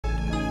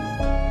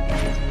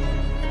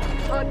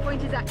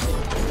hardpoint is active.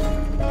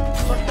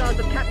 Hostiles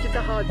have captured the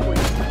hardpoint.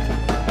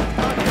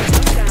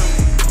 Hardpoint down.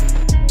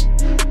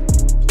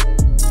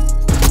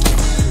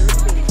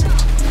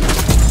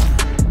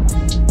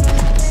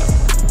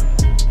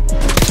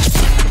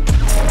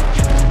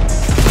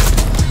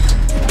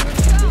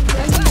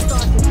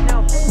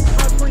 Now hold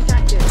hardpoint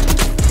active.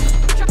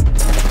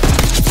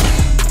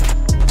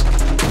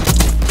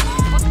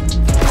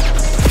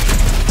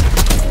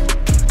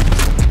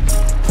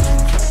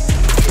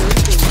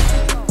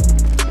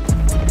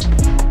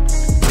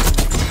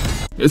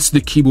 It's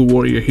the Keyboard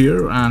Warrior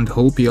here, and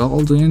hope you're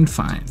all doing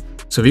fine.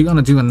 So we're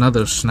gonna do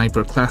another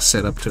sniper class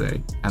setup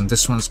today, and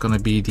this one's gonna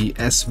be the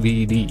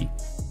SVD.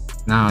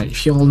 Now,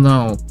 if you all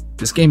know,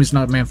 this game is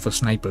not meant for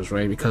snipers,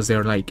 right? Because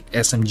they're like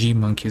SMG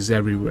monkeys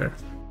everywhere.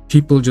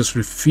 People just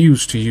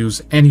refuse to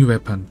use any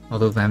weapon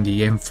other than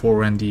the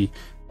M4 and the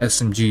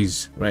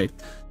SMGs, right?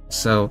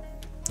 So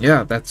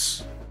yeah,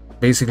 that's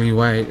basically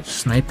why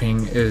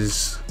sniping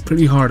is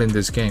pretty hard in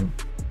this game,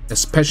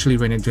 especially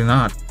when you do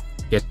not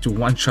get to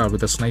one shot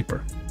with a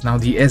sniper. Now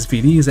the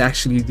SVD is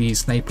actually the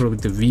sniper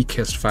with the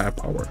weakest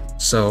firepower,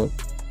 so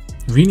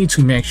we need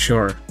to make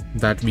sure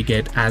that we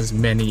get as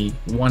many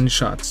one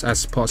shots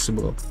as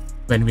possible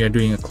when we are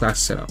doing a class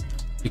setup,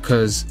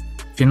 because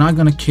if you're not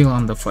gonna kill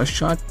on the first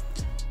shot,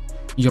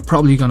 you're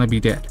probably gonna be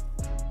dead,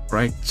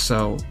 right?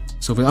 So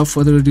without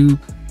further ado,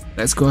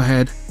 let's go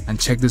ahead and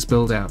check this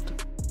build out.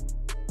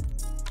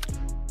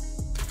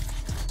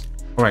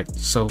 Alright,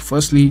 so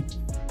firstly,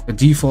 the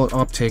default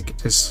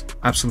optic is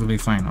absolutely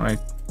fine. Alright,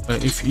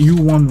 if you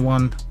want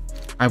one,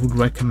 I would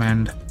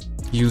recommend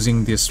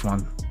using this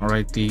one.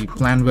 Alright, the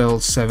Planwell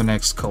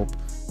 7X scope.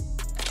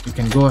 You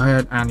can go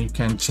ahead and you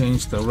can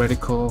change the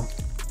reticle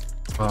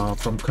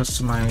from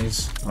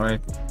customize,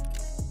 alright,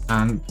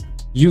 and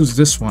use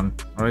this one.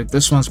 Alright,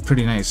 this one's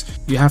pretty nice.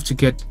 You have to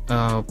get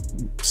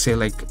say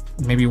like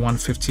maybe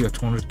 150 or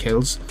 200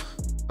 kills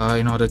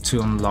in order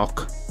to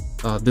unlock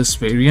this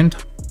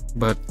variant,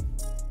 but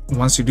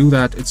once you do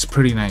that, it's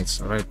pretty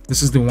nice. All right,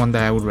 this is the one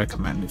that I would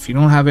recommend. If you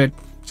don't have it,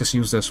 just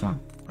use this one.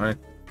 All right,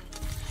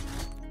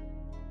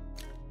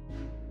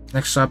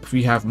 next up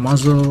we have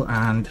muzzle,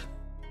 and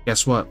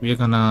guess what, we're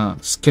gonna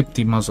skip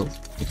the muzzle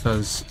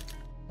because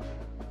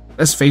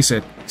let's face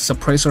it,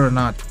 suppressor or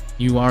not,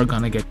 you are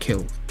gonna get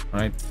killed.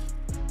 All right,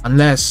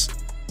 unless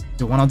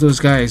you're one of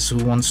those guys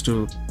who wants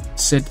to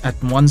sit at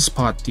one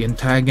spot the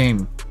entire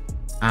game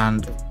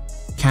and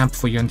camp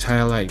for your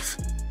entire life.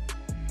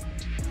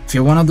 If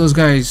you're one of those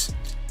guys,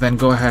 then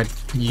go ahead,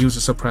 use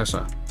a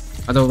suppressor.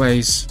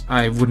 Otherwise,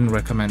 I wouldn't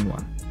recommend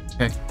one.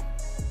 Okay.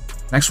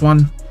 Next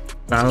one,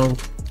 barrel.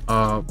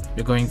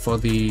 We're going for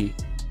the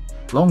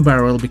long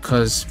barrel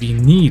because we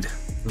need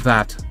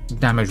that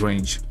damage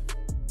range.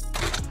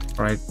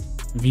 Right?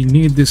 We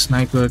need this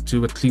sniper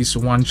to at least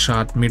one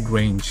shot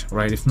mid-range,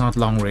 right? If not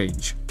long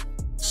range.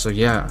 So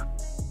yeah,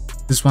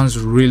 this one's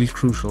really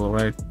crucial,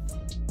 right?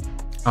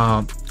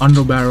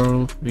 Under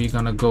barrel, we're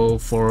gonna go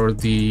for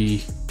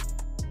the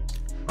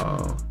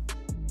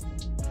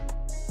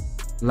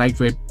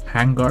lightweight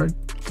handguard.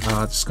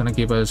 It's gonna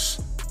give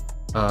us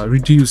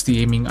reduce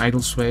the aiming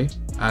idle sway.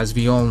 As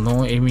we all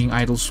know, aiming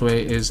idle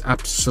sway is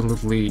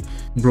absolutely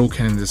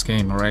broken in this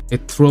game. All right,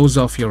 it throws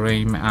off your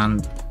aim,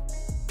 and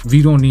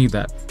we don't need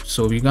that,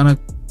 so we're gonna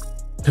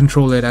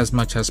control it as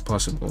much as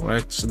possible.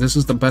 Right, so this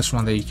is the best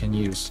one that you can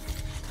use.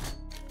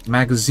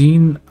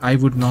 Magazine, I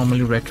would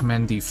normally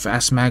recommend the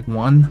Fast Mag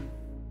 1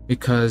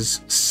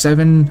 because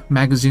 7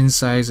 magazine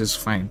size is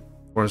fine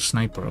for a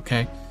sniper.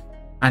 Okay,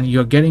 and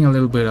you're getting a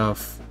little bit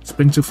of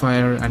sprint to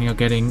fire, and you're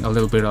getting a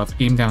little bit of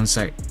aim down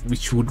sight,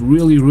 which would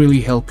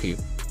really help you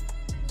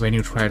when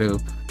you try to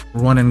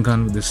run and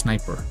gun with the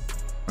sniper,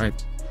 right?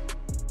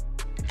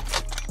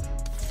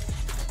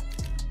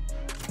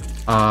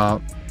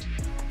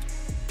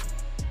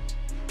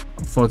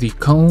 For the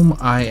comb,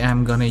 I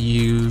am gonna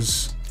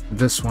use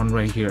this one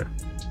right here,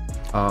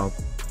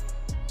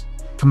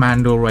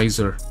 Commando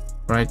Riser,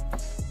 right?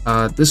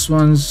 This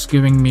one's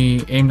giving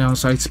me aim down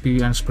sight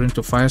speed and sprint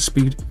to fire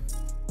speed.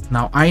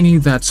 Now I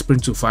need that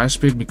sprint to fire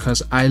speed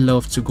because I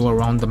love to go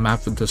around the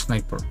map with the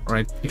sniper,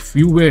 right? If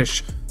you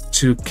wish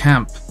to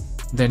camp,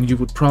 then you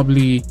would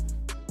probably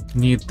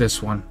need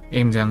this one,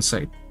 aim down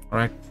sight. All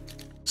right,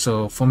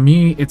 so for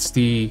me it's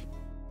the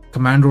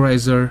Commando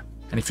Riser,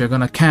 and if you're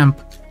gonna camp,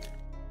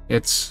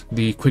 it's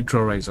the Quick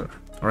Draw Riser.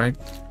 All right,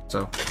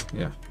 so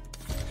yeah.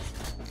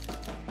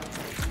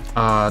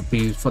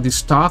 For the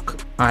stock,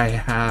 I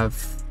have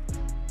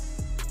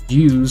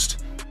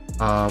used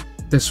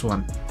this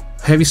one.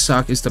 Heavy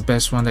stock is the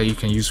best one that you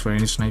can use for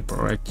any sniper,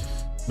 right?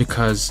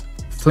 Because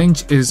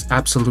flinch is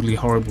absolutely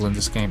horrible in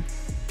this game.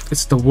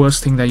 It's the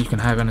worst thing that you can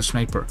have in a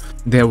sniper.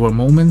 There were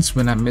moments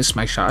when I missed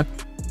my shot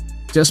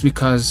just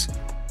because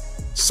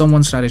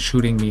someone started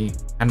shooting me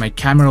and my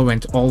camera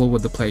went all over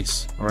the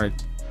place. All right,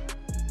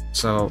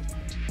 so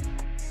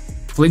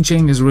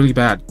flinching is really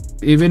bad.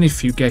 Even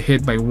if you get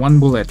hit by one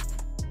bullet,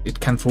 it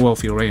can throw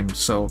off your aim.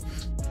 So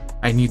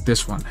I need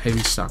this one, heavy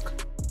stock.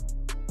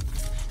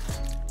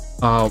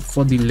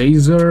 For the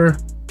laser,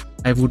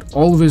 I would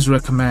always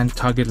recommend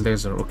target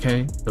laser.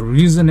 Okay, the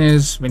reason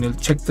is when you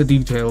check the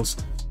details,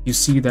 you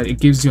see that it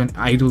gives you an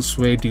idle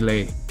sway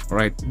delay.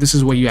 Right, this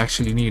is what you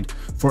actually need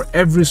for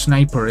every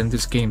sniper in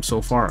this game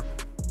so far.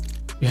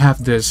 You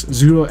have this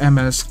 0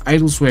 ms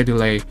idle sway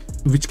delay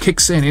which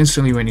kicks in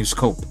instantly when you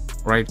scope.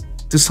 Right,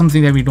 this is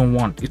something that we don't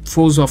want. It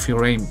throws off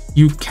your aim.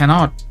 You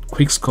cannot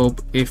quick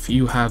scope if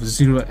you have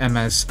 0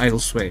 ms idle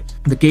sway.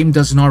 The game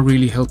does not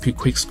really help you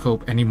quick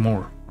scope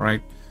anymore.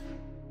 Right,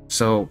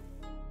 so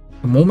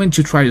the moment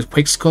you try to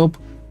quick scope,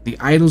 the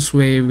idle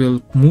sway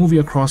will move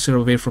your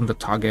crosshair away from the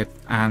target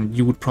and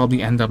you would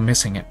probably end up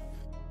missing it.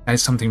 That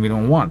is something we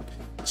don't want.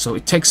 So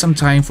it takes some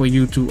time for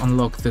you to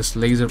unlock this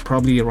laser,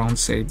 probably around,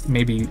 say,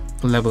 maybe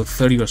level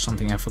 30 or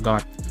something, I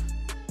forgot.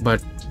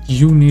 But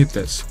you need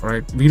this,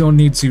 right? We don't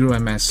need 0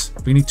 ms.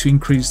 We need to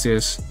increase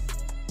this.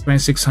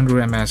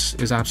 2600 ms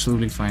is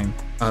absolutely fine.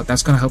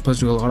 That's gonna help us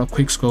do a lot of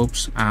quick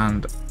scopes,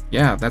 and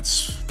yeah,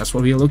 that's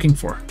what we are looking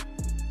for.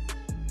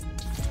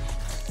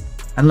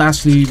 And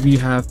lastly, we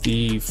have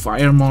the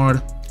fire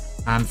mod,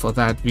 and for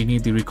that we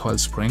need the recoil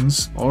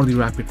springs or the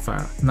rapid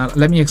fire. Now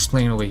let me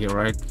explain over here,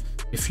 right?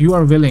 If you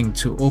are willing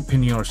to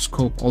open your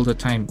scope all the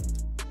time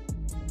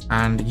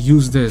and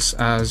use this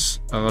as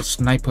a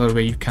sniper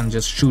where you can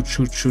just shoot,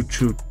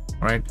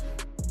 right?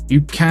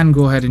 You can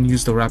go ahead and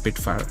use the rapid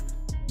fire,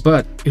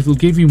 but it will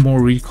give you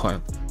more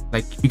recoil.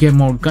 Like, you get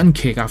more gun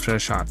kick after a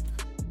shot,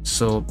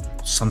 so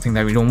something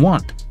that we don't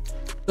want.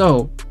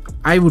 So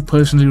I would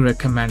personally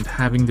recommend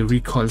having the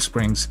recoil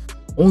springs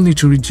only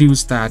to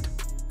reduce that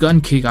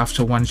gun kick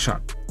after one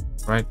shot,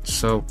 right?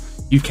 So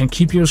you can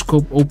keep your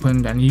scope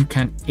opened and you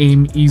can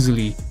aim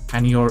easily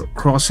and your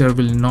crosshair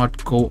will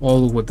not go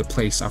all over the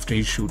place after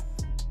you shoot.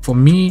 For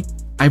me,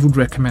 I would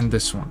recommend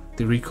this one,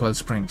 the recoil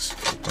springs,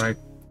 right?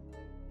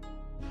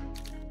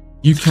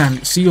 You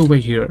can see over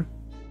here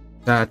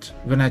that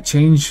when I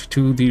change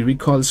to the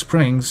recoil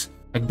springs,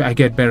 I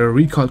get better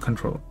recoil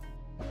control.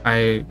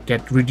 I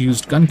get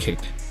reduced gun kick.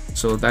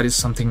 So that is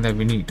something that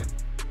we need,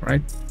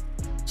 right?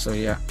 So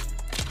yeah,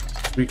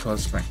 recoil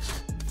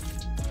springs,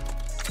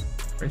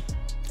 right?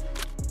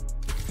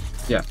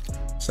 Yeah,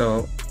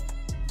 so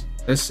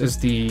this is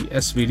the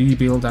SVD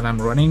build that I'm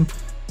running,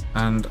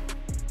 and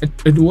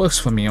it works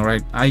for me. All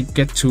right, I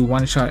get to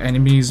one-shot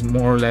enemies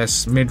more or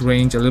less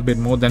mid-range, a little bit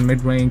more than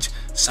mid-range,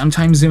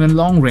 sometimes even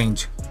long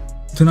range.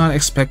 Do not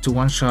expect to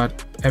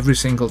one-shot every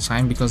single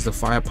time because the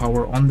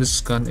firepower on this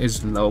gun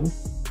is low.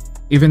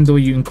 Even though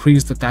you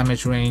increase the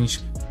damage range,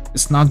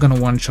 it's not gonna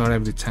one-shot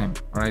every time.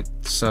 All right,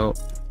 so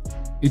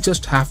you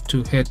just have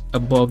to hit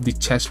above the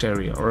chest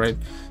area. All right,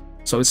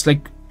 so it's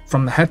like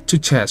from the head to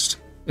chest,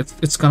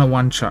 it's gonna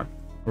one-shot,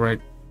 right?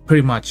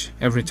 Pretty much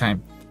every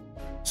time.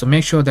 So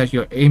make sure that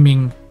you're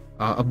aiming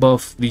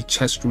above the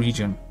chest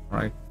region,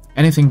 right?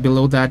 Anything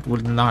below that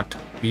will not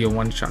be a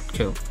one-shot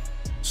kill.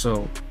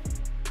 So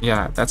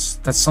yeah, that's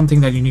something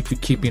that you need to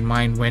keep in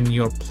mind when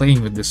you're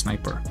playing with the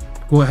sniper.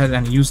 Go ahead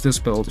and use this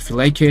build. If you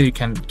like it, you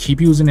can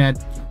keep using it.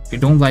 If you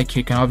don't like it,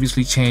 you can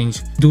obviously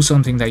change, do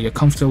something that you're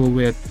comfortable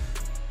with.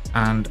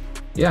 And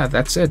yeah,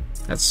 that's it.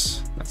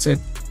 That's it.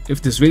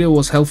 If this video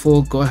was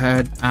helpful, go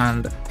ahead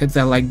and hit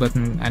that like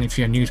button, and if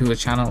you're new to the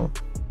channel,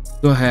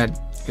 go ahead,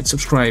 hit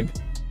subscribe.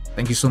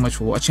 Thank you so much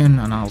for watching,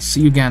 and I'll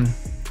see you again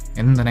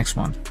in the next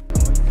one.